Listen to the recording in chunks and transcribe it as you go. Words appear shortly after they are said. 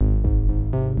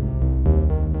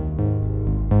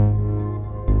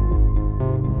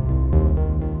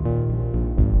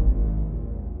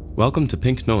Welcome to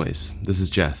Pink Noise. This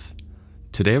is Jeff.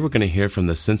 Today we're going to hear from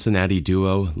the Cincinnati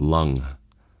duo Lung.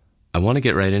 I want to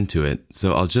get right into it,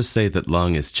 so I'll just say that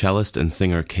Lung is cellist and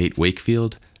singer Kate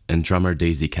Wakefield and drummer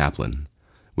Daisy Kaplan.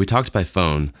 We talked by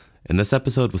phone, and this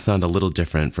episode will sound a little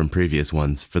different from previous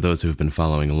ones for those who have been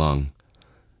following along.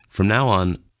 From now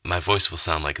on, my voice will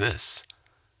sound like this.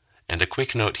 And a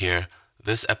quick note here,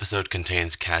 this episode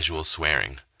contains casual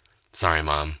swearing. Sorry,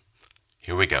 Mom.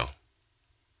 Here we go.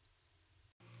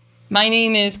 My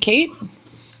name is Kate.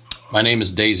 My name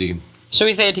is Daisy. Shall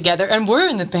we say it together? And we're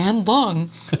in the band Lung.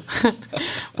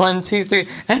 1, 2, 3.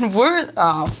 And we're...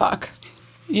 Oh, fuck.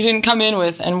 You didn't come in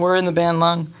with, and we're in the band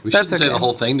Lung. We should say the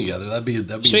whole thing together. That'd be Should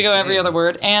we insane. go every other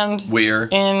word? And we're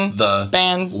in the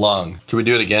band Lung. Should we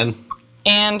do it again?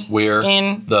 And we're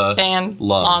in the band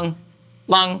Lung.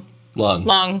 Lung.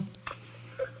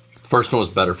 First one was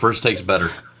better. First take's better.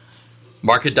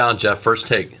 Mark it down, Jeff. First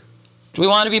take. We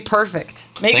want to be perfect.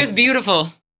 Make us beautiful.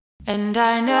 And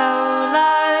I know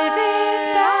life is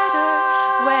better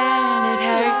when it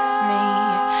hurts me,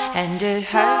 and it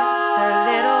hurts a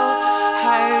little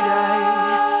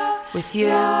harder with you.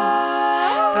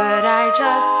 But I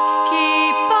just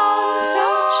keep on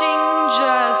searching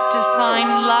just to find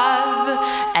love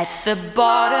at the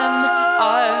bottom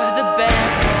of the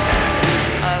barrel,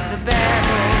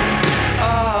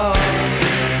 Oh.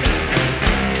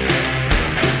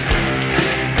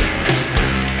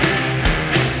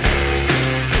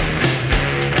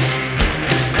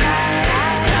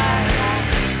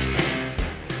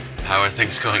 How are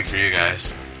things going for you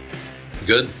guys?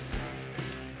 Good.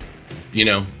 You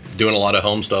know, doing a lot of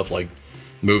home stuff like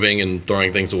moving and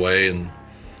throwing things away and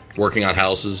working on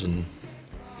houses and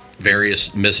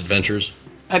various misadventures.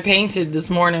 I painted this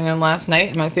morning and last night,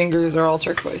 and my fingers are all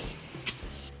turquoise.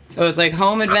 So it's like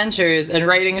home adventures and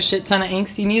writing a shit ton of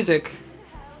angsty music.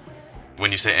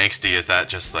 When you say angsty, is that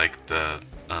just like the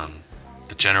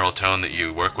general tone that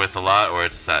you work with a lot, or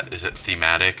is it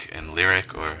thematic and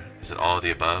lyric, or is it all of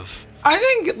the above? I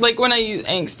think, like, when I use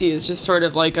angsty, it's just sort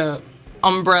of like a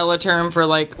umbrella term for,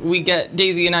 like,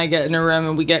 Daisy and I get in a room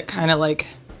and we get kind of, like,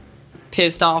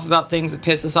 pissed off about things that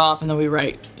piss us off, and then we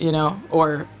write, you know?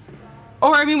 Or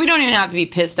I mean, we don't even have to be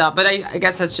pissed off, but I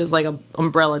guess that's just, like, an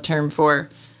umbrella term for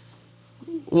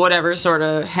whatever sort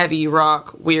of heavy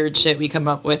rock, weird shit we come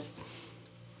up with.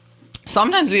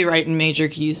 Sometimes we write in major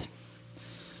keys.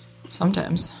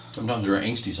 Sometimes there are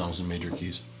angsty songs in major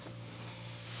keys.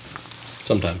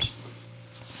 Sometimes.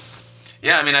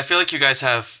 Yeah, I mean, I feel like you guys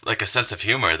have like a sense of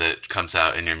humor that comes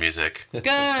out in your music. Good.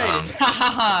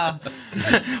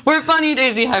 We're funny,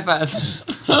 Daisy. High five.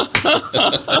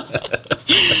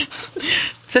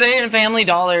 Today in Family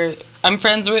Dollar, I'm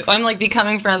like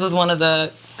becoming friends with one of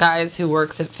the guys who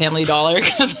works at Family Dollar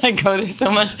because I go there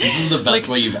so much. This is the best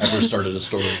way you've ever started a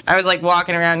story. I was like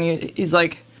walking around. He's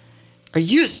like, "Are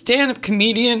you a stand-up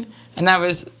comedian?" And that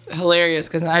was hilarious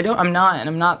because I'm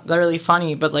not really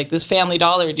funny, but like this Family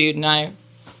Dollar dude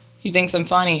he thinks I'm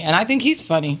funny, and I think he's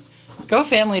funny. Go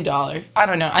Family Dollar. I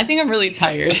don't know. I think I'm really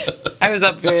tired. I was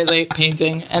up very late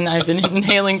painting, and I've been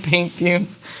inhaling paint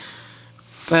fumes.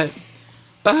 But,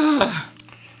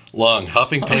 Lung,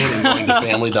 huffing paint and going to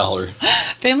Family Dollar.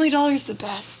 Family Dollar's the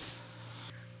best.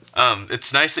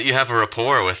 It's nice that you have a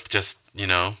rapport with just, you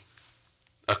know,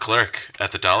 a clerk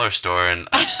at the dollar store, and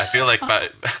I feel like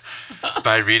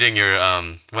by reading your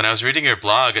when I was reading your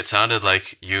blog, it sounded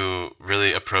like you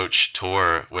really approach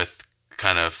tour with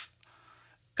kind of,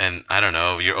 and I don't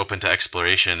know, you're open to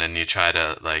exploration and you try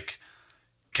to like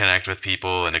connect with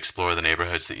people and explore the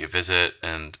neighborhoods that you visit,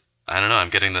 and I don't know, I'm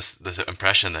getting this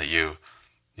impression that you're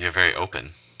very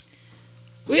open.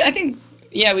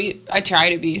 I try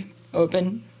to be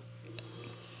open.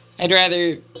 I'd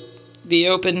rather be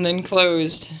open than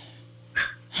closed.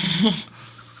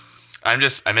 I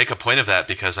make a point of that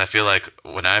because I feel like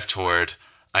when I've toured,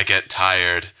 I get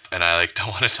tired and I like don't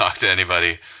want to talk to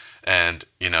anybody. And,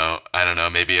 you know, I don't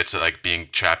know, maybe it's like being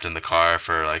trapped in the car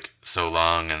for like so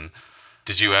long. And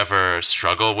did you ever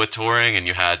struggle with touring and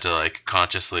you had to like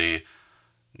consciously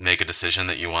make a decision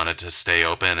that you wanted to stay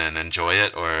open and enjoy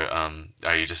it? Or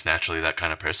are you just naturally that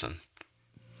kind of person?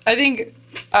 I think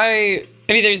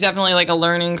there's definitely like a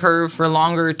learning curve for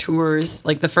longer tours.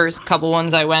 Like the first couple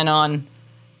ones I went on,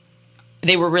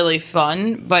 they were really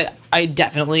fun, but I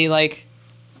definitely like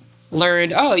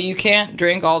learned, you can't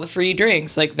drink all the free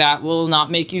drinks. Like that will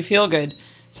not make you feel good.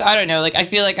 So I don't know, like I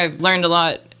feel like I've learned a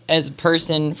lot as a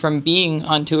person from being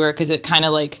on tour because it kind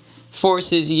of like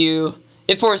forced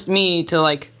me to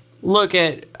like look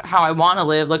at how I want to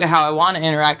live, look at how I want to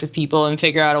interact with people and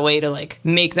figure out a way to like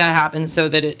make that happen so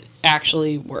that it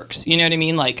actually works. You know what I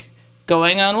mean? Like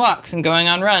going on walks and going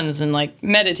on runs and like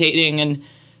meditating and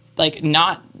like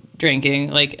not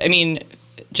drinking. Like, I mean,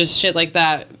 just shit like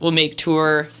that will make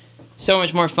tour so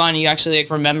much more fun. You actually like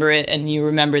remember it and you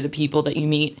remember the people that you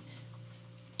meet.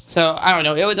 So I don't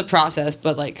know. It was a process,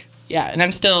 but like, yeah. And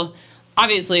I'm still,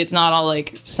 obviously it's not all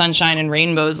like sunshine and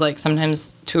rainbows. Like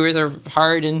sometimes tours are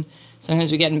hard and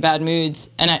sometimes we get in bad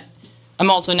moods. And I'm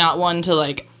also not one to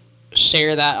like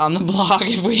share that on the blog.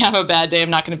 If we have a bad day, I'm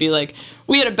not going to be like,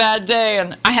 we had a bad day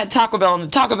and I had Taco Bell and the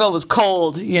Taco Bell was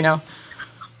cold, you know.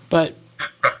 But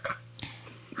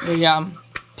yeah.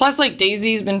 Plus, like,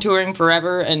 Daisy's been touring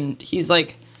forever, and he's,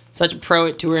 like, such a pro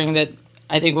at touring that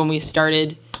I think when we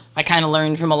started, I kind of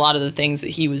learned from a lot of the things that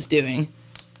he was doing,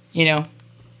 you know?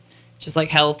 Just, like,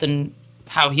 health and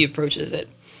how he approaches it.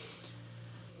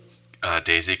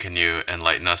 Daisy, can you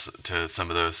enlighten us to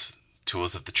some of those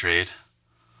tools of the trade?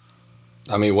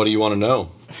 I mean, what do you want to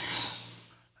know?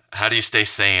 How do you stay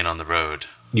sane on the road?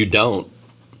 You don't.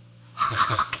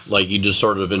 Like, you just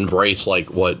sort of embrace, like,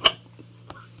 what...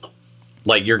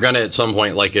 Like, you're going to, at some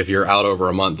point, like, if you're out over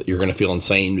a month, you're going to feel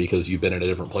insane because you've been in a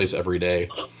different place every day.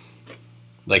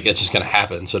 Like, it's just going to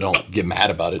happen, so don't get mad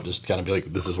about it. Just kind of be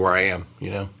like, this is where I am, you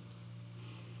know?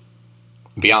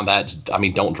 Beyond that, I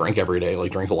mean, don't drink every day.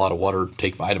 Like, drink a lot of water,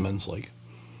 take vitamins. Like,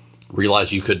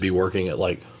 realize you could be working at,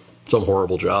 like, some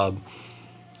horrible job.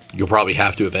 You'll probably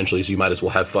have to eventually, so you might as well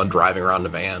have fun driving around in a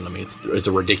van. I mean, it's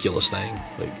a ridiculous thing.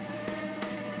 Like,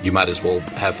 you might as well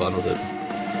have fun with it.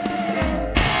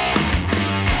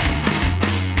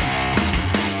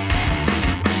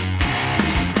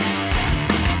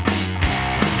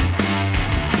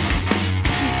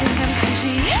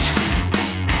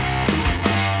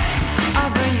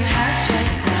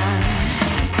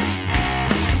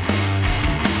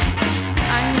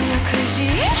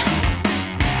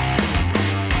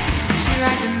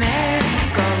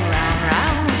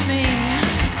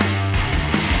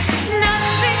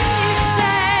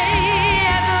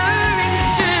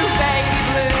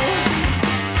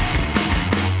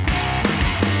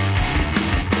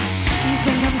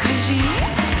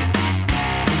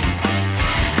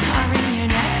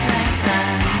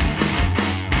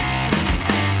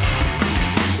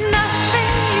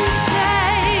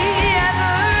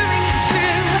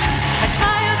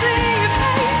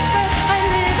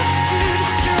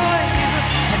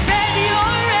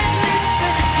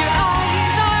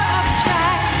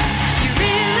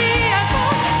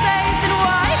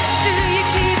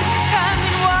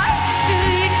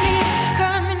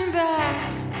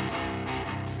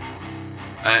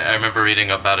 I remember reading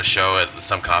about a show at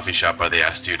some coffee shop where they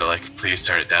asked you to, like, please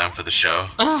turn it down for the show.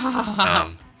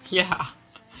 Yeah.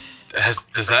 Has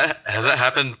that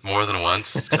happened more than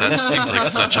once? 'Cause that seems like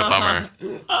such a bummer.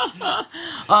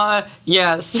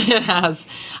 Yes, it has.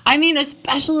 I mean,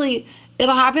 especially,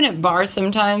 it'll happen at bars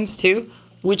sometimes, too,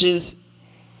 which is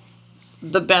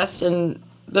the best,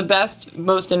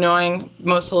 most annoying,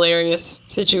 most hilarious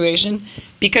situation.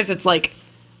 Because it's like,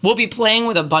 we'll be playing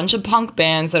with a bunch of punk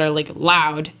bands that are, like,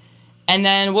 loud. And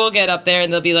then we'll get up there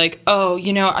and they'll be like, oh,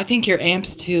 you know, I think your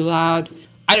amp's too loud.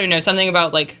 I don't know, something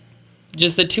about, like,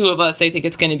 just the two of us, they think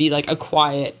it's going to be, like, a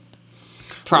quiet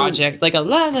project. Like a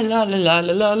la la la la la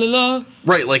la la la.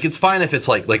 Right, like, it's fine if it's,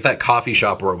 like that coffee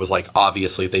shop where it was, like,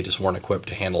 obviously they just weren't equipped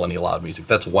to handle any loud music.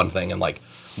 That's one thing, and, like,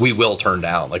 we will turn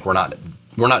down. Like, we're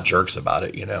not jerks about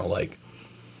it, you know? Like,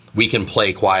 we can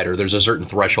play quieter. There's a certain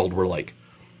threshold where, like,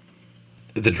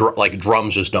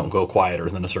 drums just don't go quieter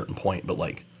than a certain point, but,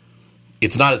 like,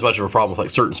 it's not as much of a problem with,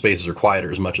 like, certain spaces are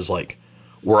quieter as much as, like,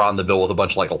 we're on the bill with a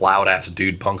bunch of, like, loud-ass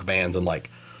dude punk bands, and, like,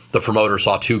 the promoter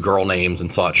saw two girl names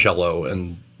and saw a cello,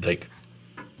 and, like,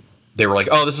 they were like,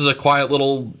 oh, this is a quiet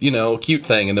little, you know, cute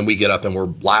thing, and then we get up and we're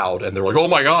loud, and they're like, oh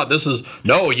my god,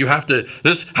 you have to,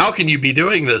 how can you be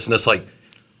doing this? And it's like,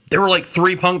 there were, like,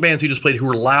 3 punk bands who just played who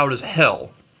were loud as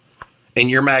hell, and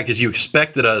you're mad because you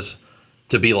expected us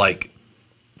to be, like,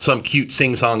 some cute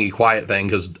sing-songy quiet thing,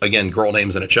 because, again, girl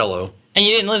names and a cello. And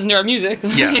you didn't listen to our music.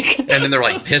 Yeah, and then they're,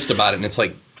 like, pissed about it, and it's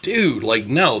like, dude, like,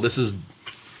 no,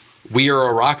 we are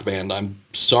a rock band. I'm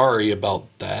sorry about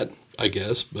that, I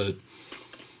guess, but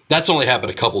that's only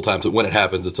happened a couple times. But when it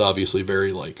happens, it's obviously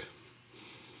very, like,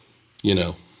 you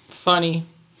know. Funny.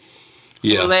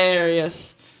 Yeah.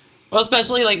 Hilarious. Well,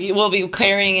 especially, like, we'll be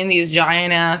carrying in these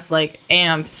giant-ass, like,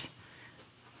 amps,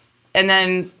 and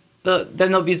then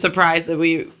they'll be surprised that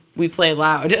we play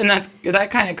loud. And that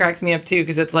kind of cracks me up, too,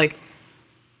 because it's like,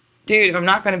 dude, if I'm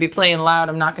not going to be playing loud,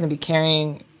 I'm not going to be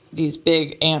carrying these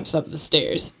big amps up the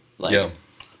stairs. Like, yeah.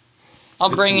 I'll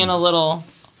play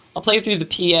through the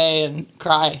PA and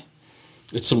cry.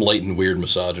 It's some latent weird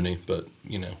misogyny, but,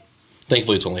 you know,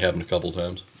 thankfully it's only happened a couple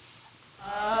times.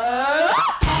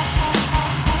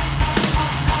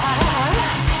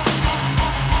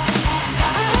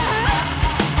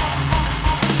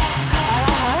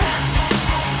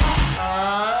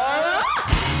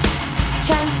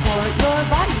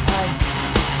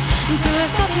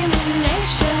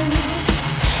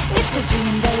 a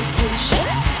dream vacation,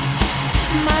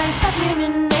 my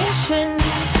subhuman nation,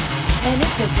 and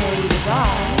it's okay to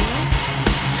die.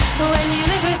 When you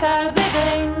live without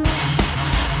living,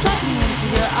 plug me into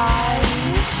your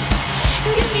eyes,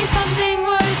 give me something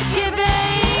worth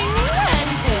giving,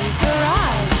 and take a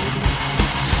ride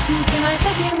to my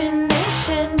subhuman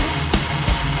nation,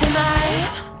 to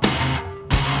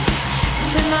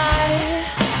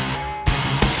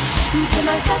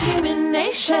my subhuman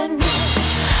nation.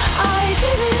 I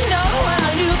didn't know what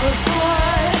I knew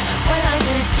before, when I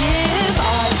could give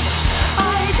up.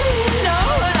 I didn't know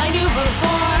what I knew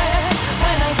before,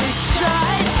 when I could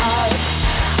shut up.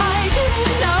 I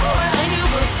didn't know what I knew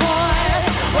before,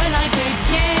 when I could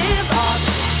give up.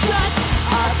 Shut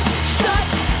up, shut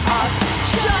up,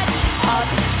 shut up,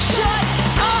 shut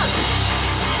up.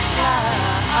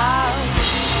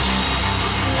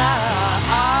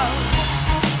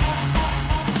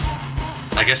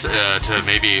 I guess to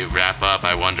maybe wrap up,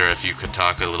 I wonder if you could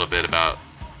talk a little bit about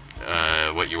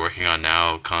what you're working on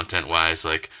now, content-wise.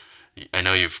 Like, I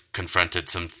know you've confronted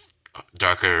some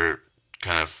darker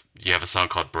kind of. You have a song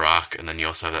called Brock, and then you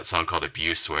also have that song called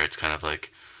Abuse, where it's kind of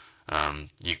like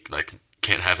you like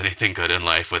can't have anything good in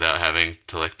life without having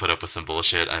to like put up with some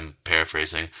bullshit. I'm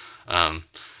paraphrasing.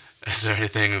 Is there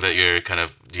anything that you're kind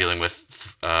of dealing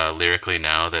with lyrically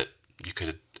now that you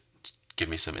could give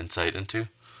me some insight into?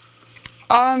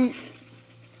 I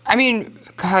mean,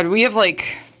 God, we have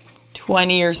like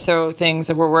 20 or so things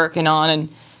that we're working on, and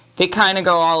they kind of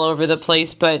go all over the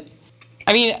place, but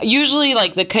I mean, usually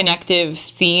like the connective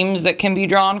themes that can be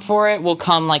drawn for it will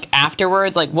come like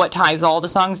afterwards, like what ties all the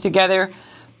songs together.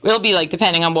 It'll be like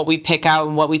depending on what we pick out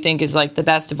and what we think is like the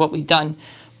best of what we've done.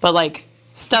 But like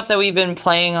stuff that we've been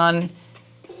playing on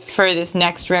for this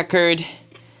next record,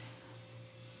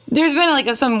 there's been like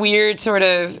some weird sort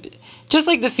of just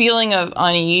like the feeling of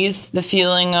unease, the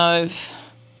feeling of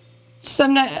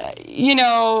some, you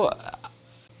know,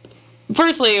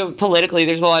 firstly, politically,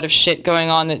 there's a lot of shit going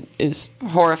on that is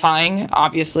horrifying.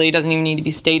 Obviously, it doesn't even need to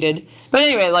be stated. But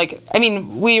anyway, like, I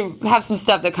mean, we have some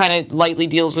stuff that kind of lightly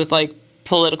deals with, like,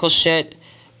 political shit.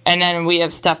 And then we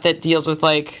have stuff that deals with,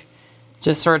 like,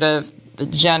 just sort of the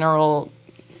general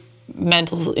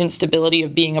mental instability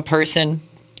of being a person.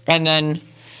 And then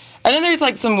there's,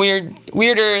 like, some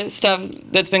weirder stuff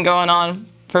that's been going on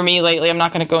for me lately. I'm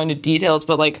not going to go into details,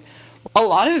 but, like, a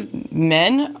lot of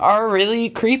men are really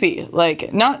creepy.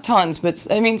 Like, not tons, but,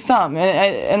 I mean, some.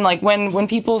 And like, when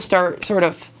people start sort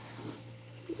of,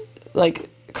 like,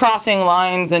 crossing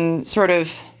lines and sort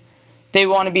of, they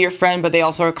want to be your friend, but they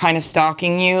also are kind of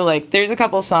stalking you. Like, there's a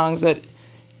couple songs that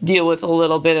deal with a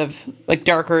little bit of, like,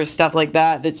 darker stuff like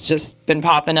that that's just been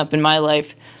popping up in my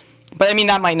life. But, I mean,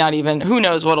 that might not even, who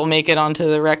knows what'll make it onto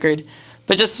the record.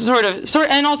 But just sort of,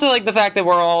 and also, like, the fact that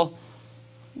we're all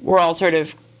sort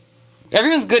of,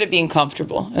 everyone's good at being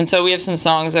comfortable. And so we have some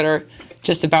songs that are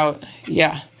just about,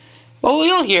 yeah. Well,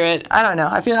 you'll hear it. I don't know.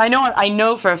 I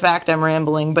know for a fact I'm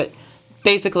rambling, but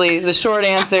basically the short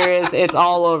answer is it's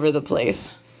all over the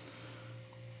place.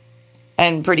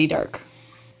 And pretty dark.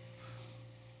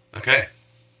 Okay.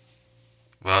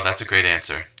 Well, that's a great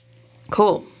answer.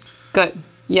 Cool. Good.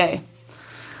 Yay.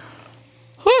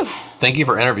 Whew. Thank you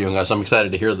for interviewing us. I'm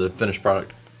excited to hear the finished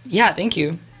product. Yeah, thank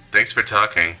you. Thanks for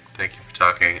talking.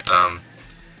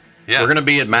 Yeah. We're gonna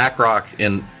be at Mac Rock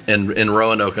in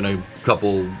Roanoke in a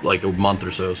couple, like a month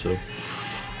or so. So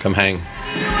come hang.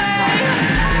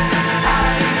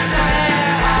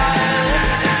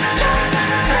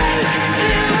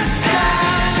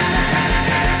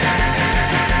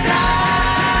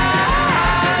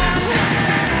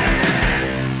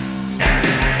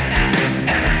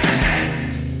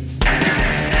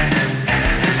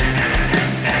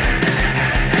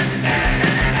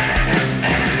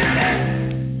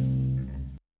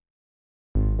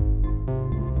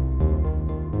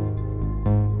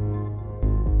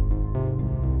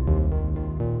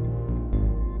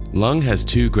 Lung has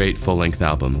 2 great full-length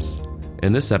albums.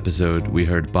 In this episode, we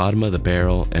heard Bottom of the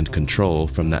Barrel and Control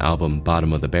from the album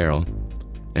Bottom of the Barrel,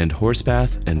 and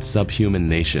Horsebath and Subhuman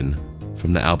Nation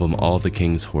from the album All the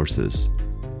King's Horses.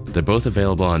 They're both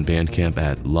available on Bandcamp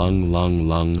at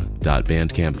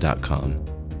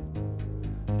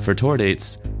lunglunglung.bandcamp.com. For tour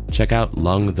dates, check out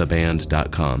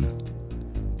lungtheband.com.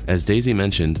 As Daisy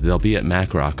mentioned, they'll be at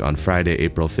Mac Rock on Friday,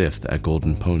 April 5th at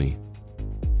Golden Pony.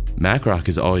 Mac Rock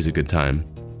is always a good time,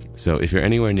 so if you're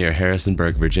anywhere near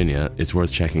Harrisonburg, Virginia, it's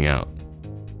worth checking out.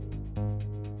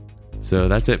 So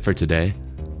that's it for today.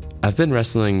 I've been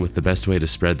wrestling with the best way to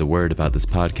spread the word about this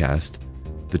podcast.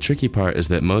 The tricky part is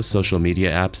that most social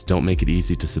media apps don't make it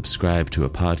easy to subscribe to a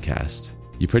podcast.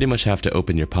 You pretty much have to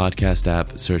open your podcast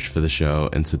app, search for the show,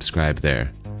 and subscribe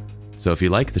there. So if you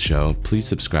like the show, please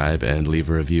subscribe and leave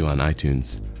a review on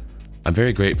iTunes. I'm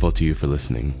very grateful to you for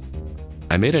listening.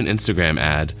 I made an Instagram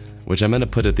ad, which I'm going to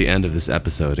put at the end of this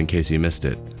episode in case you missed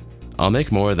it. I'll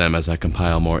make more of them as I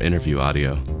compile more interview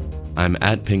audio. I'm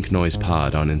at Pink Noise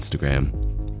Pod on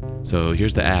Instagram. So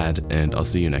here's the ad, and I'll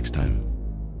see you next time.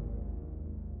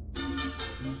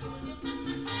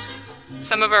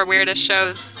 Some of our weirdest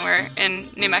shows were in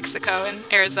New Mexico and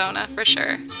Arizona, for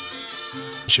sure.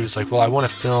 She was like, well, I want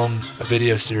to film a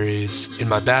video series in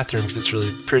my bathroom because it's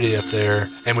really pretty up there.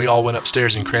 And we all went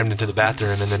upstairs and crammed into the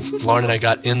bathroom. And then Lauren and I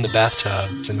got in the bathtub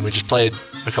and we just played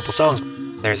a couple songs.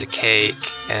 There was a cake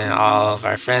and all of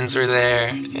our friends were there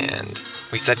and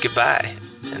we said goodbye.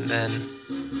 And then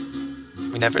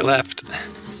we never left.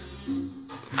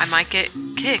 I might get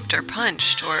kicked or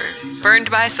punched or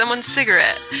burned by someone's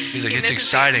cigarette. He's like, it's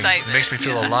exciting. It makes me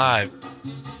feel alive.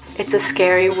 It's a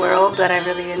scary world that I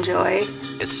really enjoy.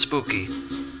 It's spooky,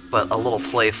 but a little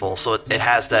playful, so it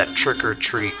has that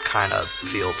trick-or-treat kind of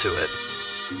feel to it.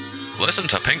 Listen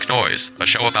to Pink Noise, a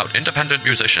show about independent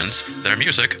musicians, their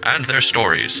music, and their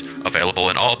stories. Available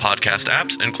in all podcast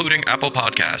apps, including Apple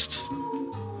Podcasts.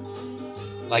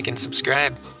 Like and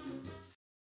subscribe.